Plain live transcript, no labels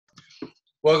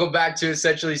Welcome back to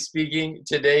Essentially Speaking.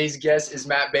 Today's guest is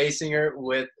Matt Baysinger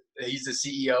he's the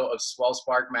CEO of Swell.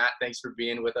 Matt, thanks for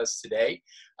being with us today.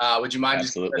 Would you mind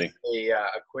just giving us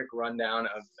a quick rundown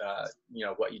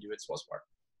of what you do at Swell?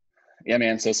 Yeah,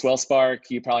 man. So Swell,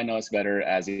 you probably know us better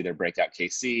as either Breakout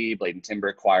KC, Blade and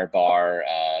Timber, Choir Bar,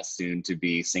 soon to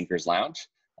be Sinker's Lounge.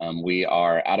 We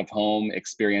are out-of-home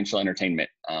experiential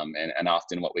entertainment, and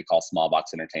often what we call small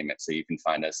box entertainment. So you can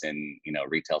find us in,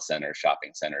 retail centers,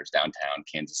 shopping centers, downtown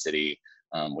Kansas City.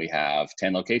 We have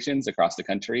 10 locations across the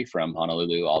country from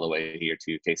Honolulu all the way here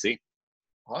to KC.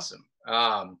 Awesome.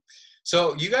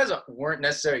 So you guys weren't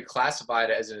necessarily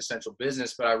classified as an essential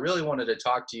business, but I really wanted to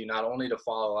talk to you not only to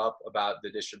follow up about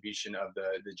the distribution of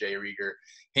the J. Rieger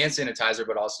hand sanitizer,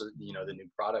 but also, the new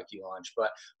product you launched. But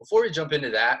before we jump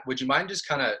into that, would you mind just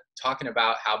kind of talking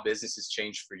about how business has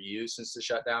changed for you since the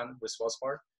shutdown with Swell?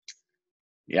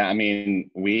 Yeah, I mean,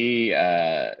 we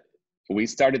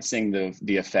started seeing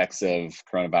the effects of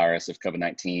coronavirus, of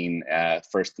COVID-19,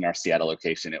 first in our Seattle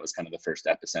location. It was kind of the first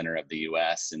epicenter of the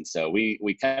U.S. And so we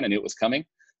kind of knew it was coming.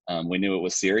 We knew it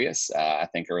was serious, I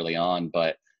think, early on.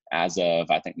 But as of,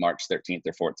 I think, March 13th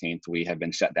or 14th, we have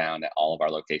been shut down at all of our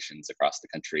locations across the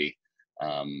country.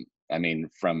 I mean,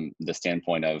 from the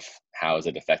standpoint of how has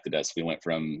it affected us, we went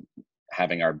from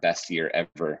having our best year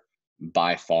ever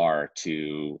by far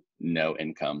to no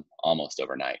income almost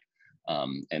overnight.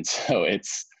 And so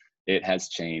it has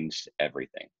changed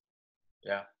everything.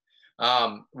 Yeah.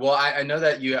 Well, I know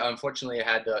that you unfortunately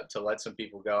had to let some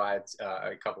people go. I had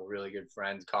a couple really good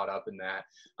friends caught up in that.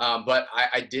 But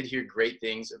I did hear great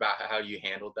things about how you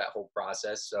handled that whole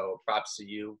process. So props to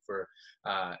you for,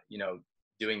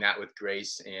 doing that with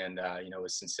grace and,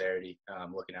 with sincerity,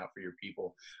 looking out for your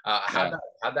people. How'd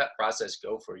that process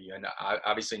go for you? And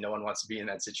obviously no one wants to be in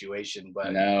that situation,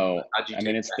 but no,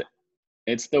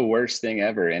 it's the worst thing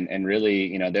ever. And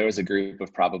really, there was a group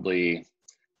of probably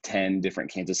 10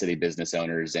 different Kansas City business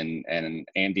owners, and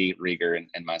Andy Rieger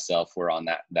and myself were on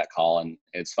that call. And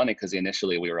it's funny because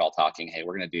initially we were all talking, hey,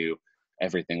 we're going to do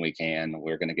everything we can.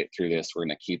 We're going to get through this. We're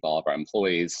going to keep all of our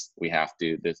employees. We have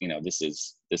to, this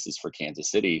is for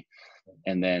Kansas City.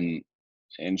 And then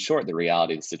in short, the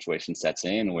reality of the situation sets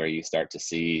in where you start to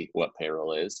see what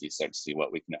payroll is. You start to see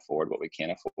what we can afford, what we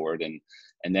can't afford. And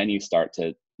then you start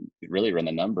to really run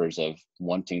the numbers of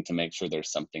wanting to make sure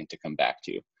there's something to come back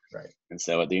to. Right. And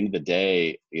so at the end of the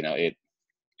day,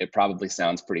 it probably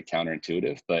sounds pretty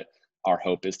counterintuitive, but our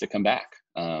hope is to come back.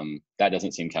 That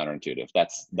doesn't seem counterintuitive.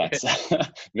 That's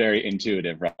very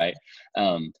intuitive, right?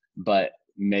 But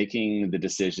making the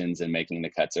decisions and making the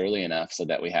cuts early enough so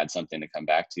that we had something to come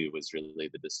back to was really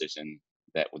the decision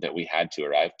that we had to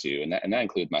arrive to. And that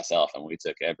includes myself. And we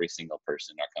took every single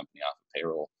person in our company off of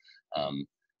payroll.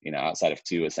 Outside of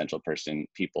 2 essential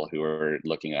people who are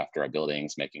looking after our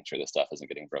buildings, making sure the stuff isn't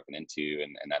getting broken into,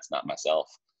 and that's not myself.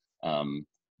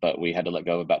 But we had to let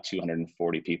go of about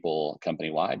 240 people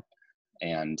company-wide.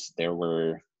 And there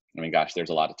were, there's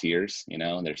a lot of tears,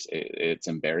 it's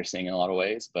embarrassing in a lot of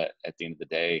ways, but at the end of the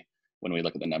day, when we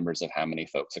look at the numbers of how many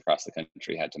folks across the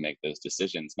country had to make those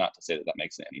decisions, not to say that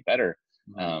makes it any better,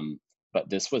 but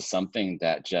this was something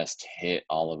that just hit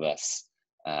all of us,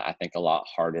 I think, a lot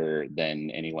harder than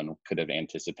anyone could have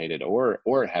anticipated or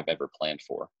have ever planned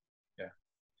for.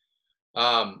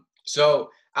 Yeah. So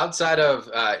outside of,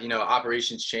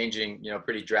 operations changing,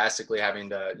 pretty drastically, having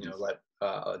to, let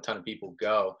a ton of people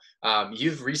go,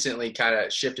 you've recently kind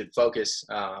of shifted focus,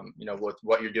 with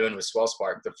what you're doing with Swell.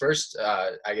 The first,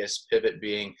 pivot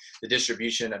being the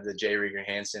distribution of the J. Rieger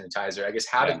hand sanitizer. I guess,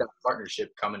 how did that partnership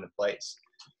come into place?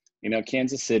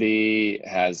 Kansas City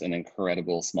has an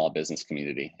incredible small business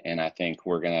community, and I think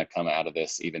we're going to come out of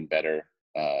this even better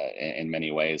in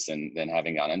many ways than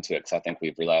having gone into it, because I think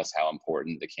we've realized how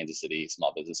important the Kansas City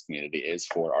small business community is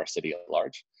for our city at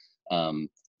large.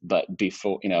 But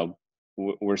before,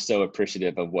 we're so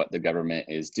appreciative of what the government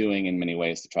is doing in many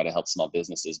ways to try to help small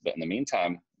businesses. But in the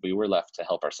meantime, we were left to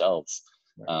help ourselves.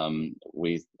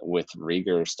 With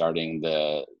Rieger starting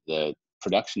the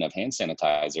production of hand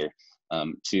sanitizer,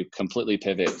 to completely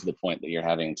pivot to the point that you're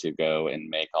having to go and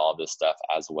make all this stuff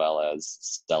as well as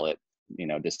sell it,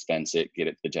 dispense it, get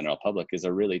it to the general public is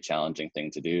a really challenging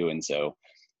thing to do. And so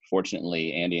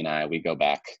fortunately, Andy and I, we go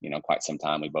back, quite some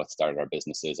time. We both started our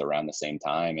businesses around the same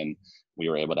time, and we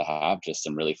were able to have just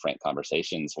some really frank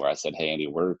conversations where I said, hey, Andy,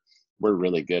 we're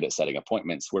really good at setting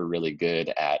appointments. We're really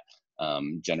good at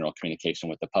general communication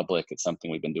with the public. It's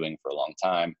something we've been doing for a long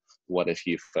time. What if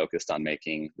you focused on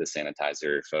making the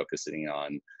sanitizer, focusing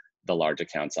on the large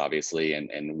accounts, obviously, and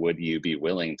would you be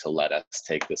willing to let us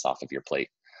take this off of your plate?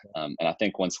 And I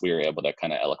think once we were able to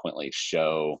kind of eloquently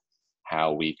show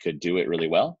how we could do it really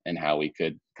well and how we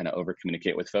could kind of over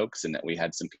communicate with folks, and that we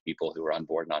had some people who were on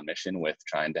board and on mission with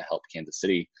trying to help Kansas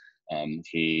City.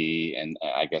 He and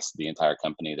I guess the entire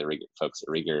company, the folks at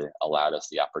Rieger, allowed us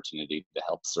the opportunity to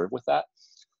help serve with that.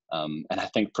 And I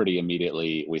think pretty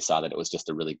immediately we saw that it was just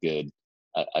a really good,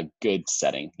 a good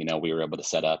setting. You know, we were able to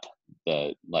set up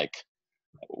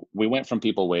we went from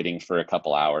people waiting for a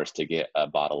couple hours to get a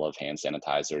bottle of hand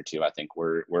sanitizer to, I think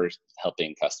we're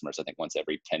helping customers, I think once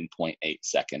every 10.8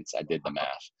 seconds. I did the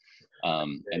math.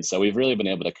 And so we've really been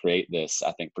able to create this,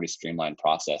 I think, pretty streamlined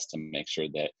process to make sure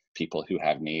that people who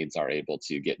have needs are able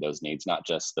to get those needs, not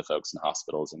just the folks in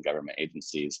hospitals and government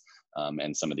agencies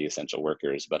and some of the essential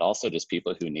workers, but also just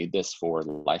people who need this for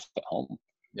life at home.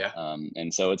 Yeah.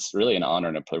 And so it's really an honor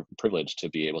and a privilege to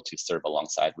be able to serve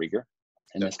alongside Rieger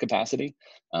in this capacity,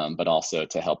 but also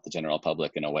to help the general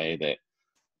public in a way that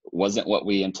wasn't what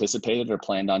we anticipated or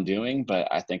planned on doing. But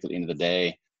I think at the end of the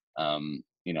day,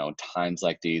 you know, times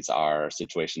like these are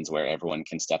situations where everyone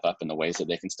can step up in the ways that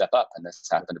they can step up. And this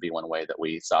happened to be one way that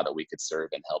we saw that we could serve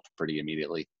and help pretty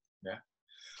immediately. Yeah.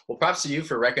 Well, props to you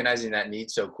for recognizing that need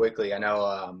so quickly. I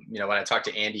know, you know, when I talked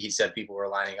to Andy, he said people were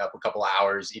lining up a couple of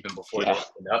hours even before they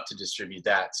opened up to distribute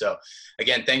that. So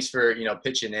again, thanks for, you know,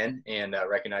 pitching in and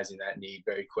recognizing that need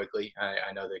very quickly.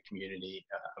 I know the community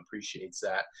appreciates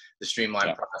that, the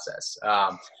streamlined process.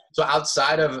 So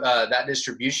outside of that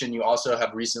distribution, you also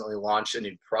have recently launched a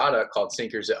new product called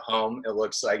Sinkers at Home. It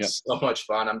looks like so much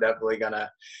fun. I'm definitely going to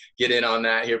get in on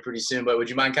that here pretty soon, but would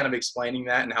you mind kind of explaining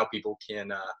that and how people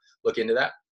can look into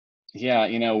that? Yeah,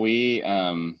 you know,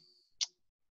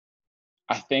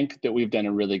 I think that we've done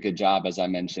a really good job, as I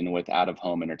mentioned, with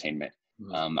out-of-home entertainment.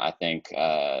 I think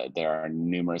there are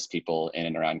numerous people in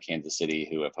and around Kansas City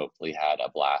who have hopefully had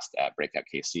a blast at Breakout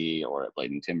KC or at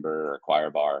Blade and Timber or Choir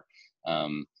Bar.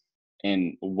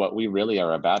 And what we really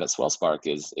are about at Swell Spark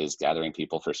is gathering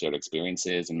people for shared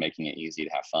experiences and making it easy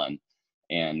to have fun.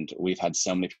 And we've had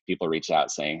so many people reach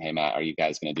out saying, hey, Matt, are you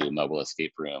guys going to do mobile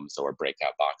escape rooms or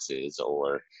breakout boxes?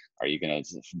 Or are you going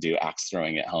to do axe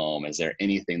throwing at home? Is there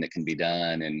anything that can be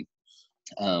done?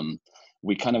 And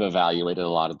we kind of evaluated a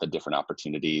lot of the different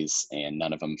opportunities, and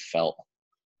none of them felt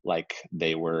like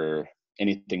they were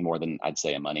anything more than, I'd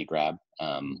say, a money grab,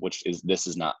 this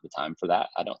is not the time for that,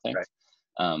 I don't think.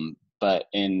 Right. But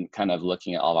in kind of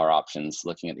looking at all our options,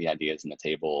 looking at the ideas on the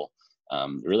table,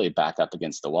 really back up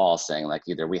against the wall saying like,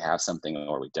 either we have something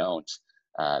or we don't.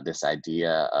 This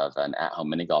idea of an at-home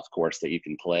mini golf course that you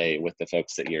can play with the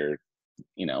folks that you're,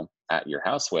 you know, at your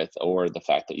house with, or the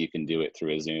fact that you can do it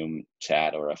through a Zoom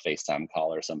chat or a FaceTime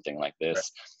call or something like this,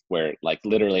 right, where like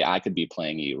literally I could be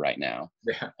playing you right now.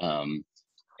 Yeah.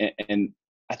 And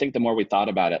I think the more we thought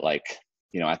about it, like,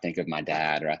 you know, I think of my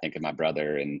dad or I think of my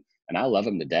brother, and I love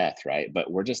them to death, right? But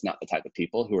we're just not the type of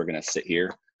people who are going to sit here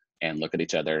and look at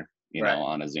each other, you know,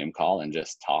 on a Zoom call and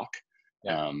just talk.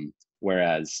 Yeah.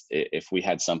 Whereas if we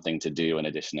had something to do in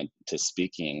addition to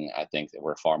speaking, I think that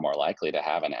we're far more likely to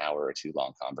have an hour or two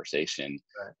long conversation.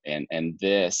 Right. And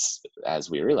this, as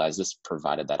we realized, this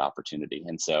provided that opportunity.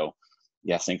 And so,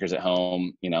 yeah, Sinkers at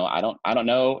Home, you know, I don't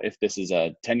know if this is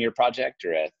a 10-year project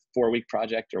or a 4-week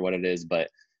project or what it is, but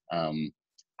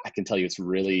I can tell you it's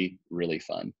really, really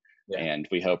fun. Yeah. And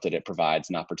we hope that it provides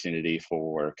an opportunity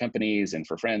for companies and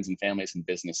for friends and families and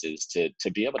businesses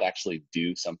to be able to actually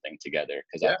do something together.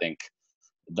 Because I think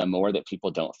the more that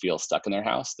people don't feel stuck in their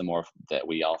house, the more that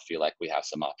we all feel like we have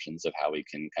some options of how we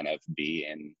can kind of be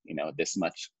in, you know, this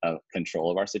much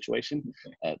control of our situation,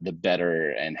 the better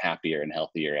and happier and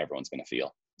healthier everyone's going to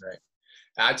feel. Right.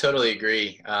 I totally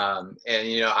agree. And,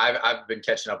 you know, I've been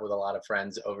catching up with a lot of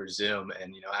friends over Zoom,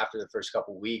 and, you know, after the first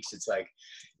couple of weeks, it's like,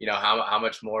 you know, how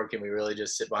much more can we really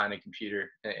just sit behind a computer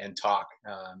and talk?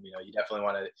 You know, you definitely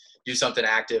want to do something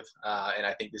active. And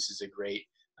I think this is a great,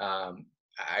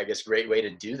 great way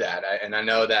to do that. And I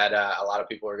know that a lot of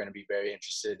people are going to be very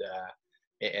interested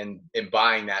in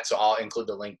buying that. So I'll include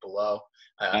the link below.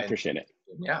 I appreciate it.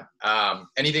 Yeah.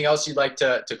 Anything else you'd like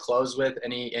to close with?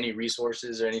 Any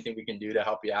resources or anything we can do to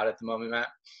help you out at the moment, Matt?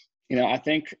 You know, I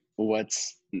think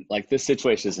what's like, this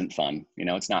situation isn't fun. You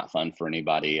know, it's not fun for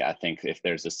anybody. I think if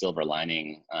there's a silver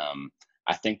lining,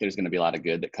 I think there's going to be a lot of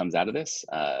good that comes out of this.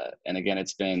 And again,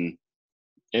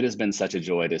 it has been such a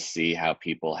joy to see how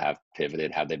people have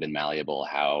pivoted, how they've been malleable,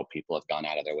 how people have gone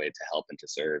out of their way to help and to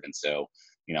serve. And so,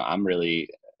 you know,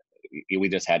 you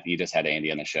just had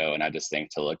Andy on the show, and I just think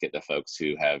to look at the folks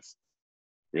who have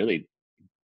really,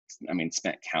 I mean,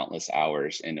 spent countless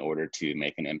hours in order to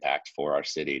make an impact for our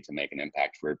city, to make an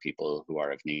impact for people who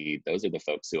are of need. Those are the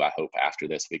folks who I hope after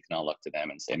this, we can all look to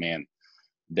them and say, man,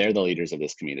 they're the leaders of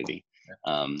this community.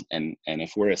 And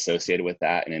if we're associated with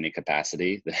that in any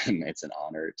capacity, then it's an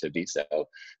honor to be so.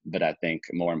 But I think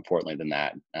more importantly than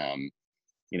that,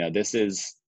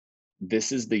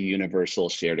 this is the universal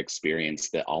shared experience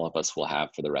that all of us will have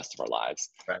for the rest of our lives.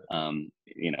 Right.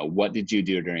 What did you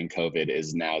do during COVID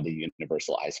is now the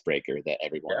universal icebreaker that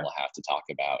everyone Yeah. will have to talk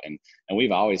about. And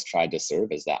we've always tried to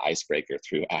serve as that icebreaker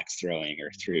through axe throwing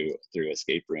or through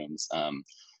escape rooms.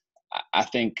 I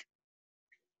think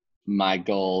my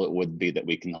goal would be that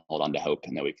we can hold on to hope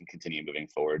and that we can continue moving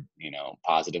forward,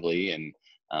 positively. And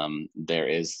there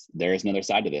is another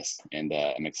side to this, and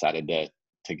I'm excited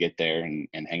to get there and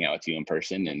hang out with you in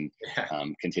person and Yeah.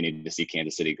 continue to see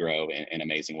Kansas City grow in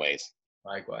amazing ways.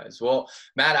 Likewise. Well,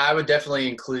 Matt, I would definitely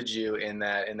include you in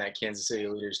that Kansas City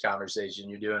leaders conversation.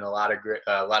 You're doing a lot of great,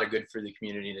 a lot of good for the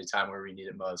community in a time where we need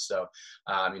it most. So,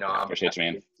 I I'm appreciate you,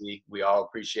 man. we all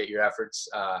appreciate your efforts,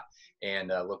 and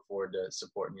look forward to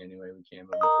supporting you any way we can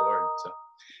moving forward. So,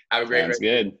 have a great Sounds rest of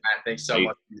your day, good. Matt. Thanks so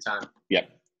much for your time.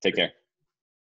 Yep. Take care.